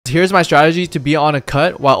here's my strategy to be on a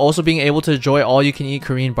cut while also being able to enjoy all you can eat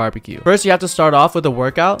Korean barbecue. First, you have to start off with a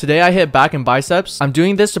workout. Today I hit back and biceps. I'm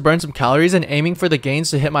doing this to burn some calories and aiming for the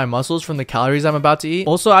gains to hit my muscles from the calories I'm about to eat.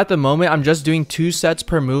 Also, at the moment, I'm just doing 2 sets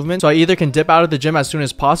per movement, so I either can dip out of the gym as soon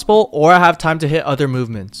as possible or I have time to hit other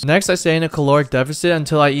movements. Next, I stay in a caloric deficit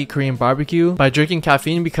until I eat Korean barbecue by drinking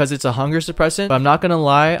caffeine because it's a hunger suppressant, but I'm not gonna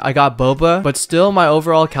lie, I got boba, but still my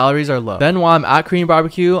overall calories are low. Then while I'm at Korean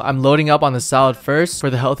barbecue, I'm loading up on the salad first for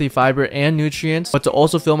the healthy fiber and nutrients, but to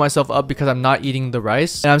also fill myself up because I'm not eating the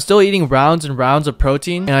rice. And I'm still eating rounds and rounds of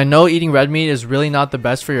protein, and I know eating red meat is really not the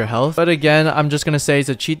best for your health, but again, I'm just gonna say it's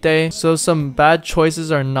a cheat day, so some bad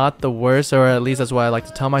choices are not the worst, or at least that's what I like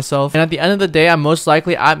to tell myself. And at the end of the day, I'm most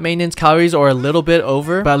likely at maintenance calories or a little bit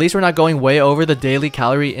over, but at least we're not going way over the daily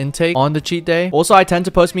calorie intake on the cheat day. Also, I tend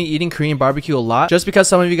to post me eating Korean barbecue a lot just because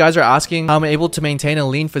some of you guys are asking how I'm able to maintain a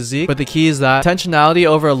lean physique, but the key is that intentionality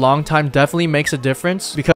over a long time definitely makes a difference, because